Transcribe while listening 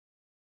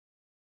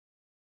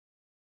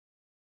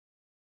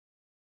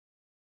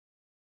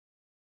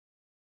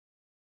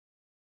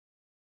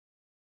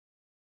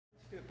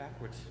do it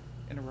backwards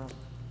in a row.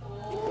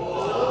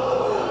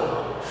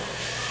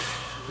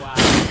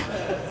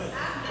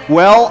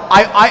 Well,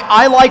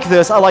 I like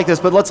this,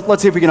 but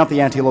let's see if we can up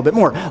the ante a little bit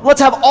more.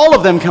 Let's have all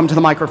of them come to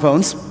the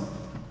microphones.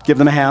 Give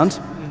them a hand.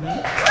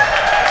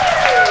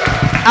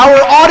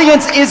 Our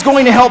audience is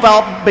going to help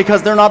out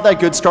because they're not that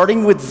good.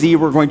 Starting with Z,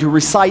 we're going to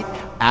recite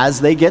as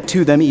they get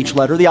to them each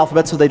letter of the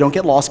alphabet so they don't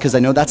get lost, because I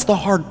know that's the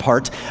hard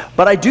part.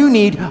 But I do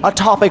need a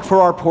topic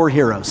for our poor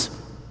heroes.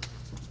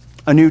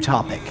 A new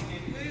topic.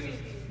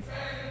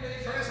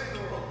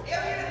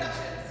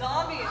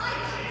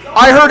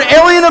 I heard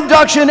alien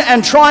abduction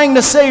and trying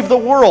to save the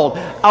world.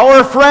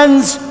 Our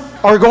friends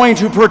are going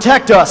to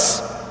protect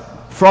us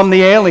from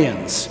the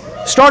aliens.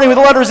 Starting with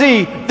the letter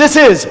Z, this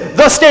is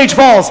The Stage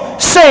Falls.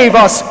 Save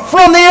us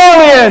from the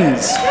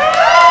aliens.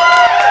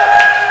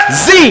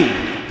 Z.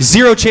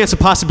 Zero chance of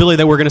possibility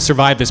that we're going to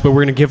survive this, but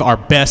we're going to give our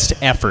best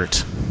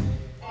effort.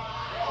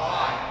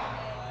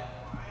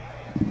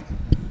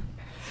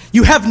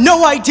 You have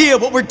no idea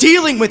what we're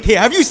dealing with here.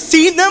 Have you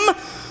seen them?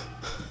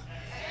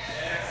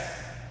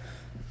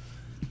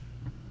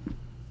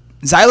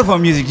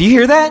 Xylophone music, do you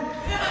hear that?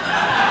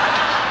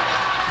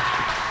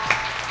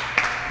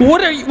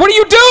 What are you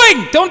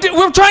doing?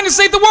 We're trying to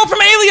save the world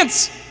from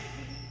aliens.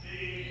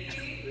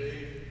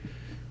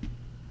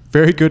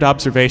 Very good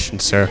observation,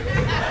 sir.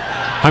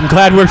 I'm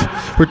glad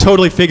we're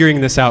totally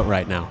figuring this out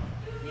right now.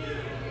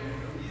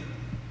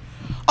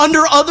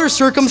 Under other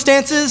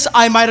circumstances,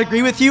 I might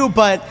agree with you,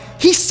 but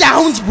he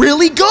sounds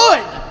really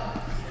good.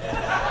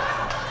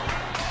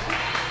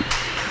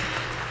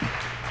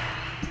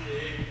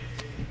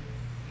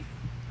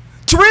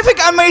 Terrific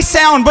I may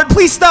sound, but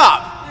please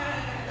stop.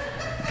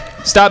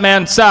 Stop,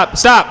 man. Stop,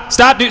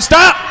 dude.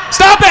 Stop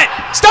it.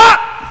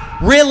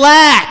 Stop.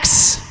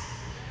 Relax.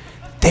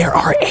 There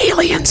are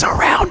aliens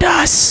around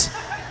us.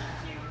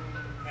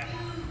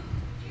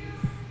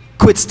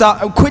 Quit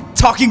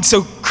talking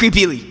so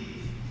creepily.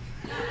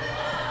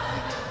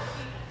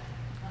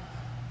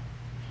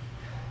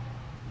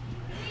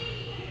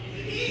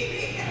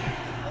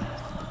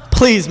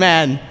 Please,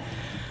 man.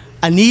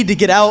 I need to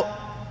get out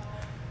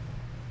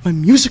my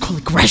musical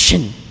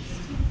aggression.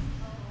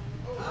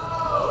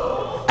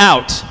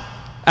 Out.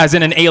 As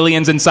in an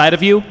alien's inside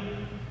of you?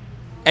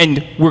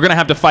 And we're gonna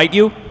have to fight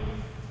you?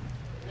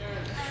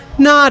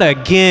 Not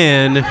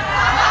again.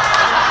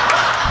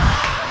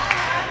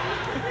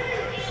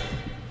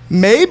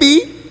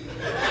 Maybe.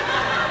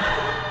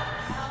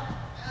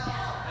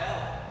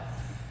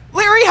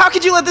 Larry, how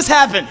could you let this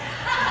happen?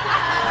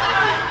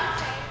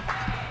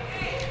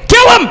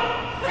 Kill him!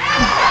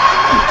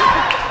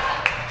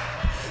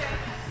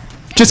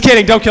 Just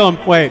kidding, don't kill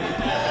him. Wait.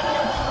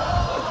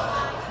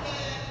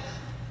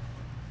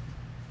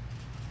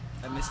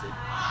 I missed it.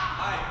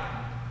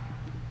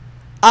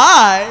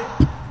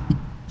 I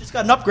just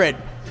got an upgrade.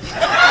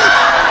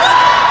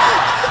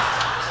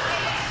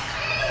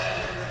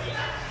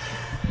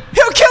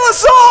 He'll kill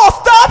us all!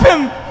 Stop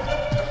him!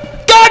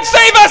 God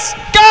save us!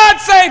 God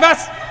save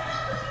us!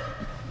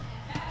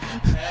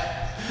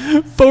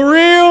 For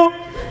real?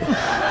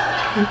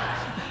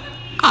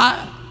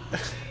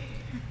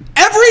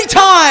 Every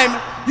time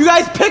you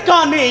guys pick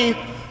on me,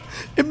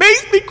 it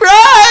makes me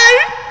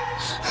cry.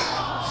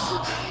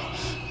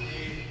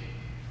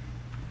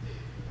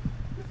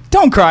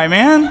 Don't cry,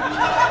 man.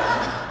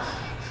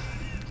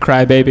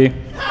 Cry, baby.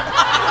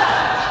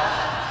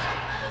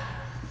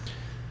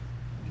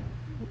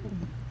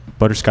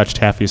 Butterscotch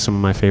taffy is some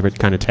of my favorite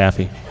kind of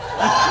taffy.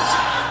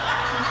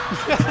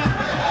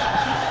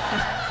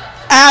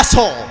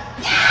 Asshole.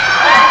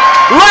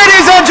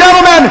 Ladies and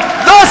gentlemen,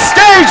 The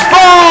Stage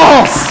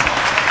Falls.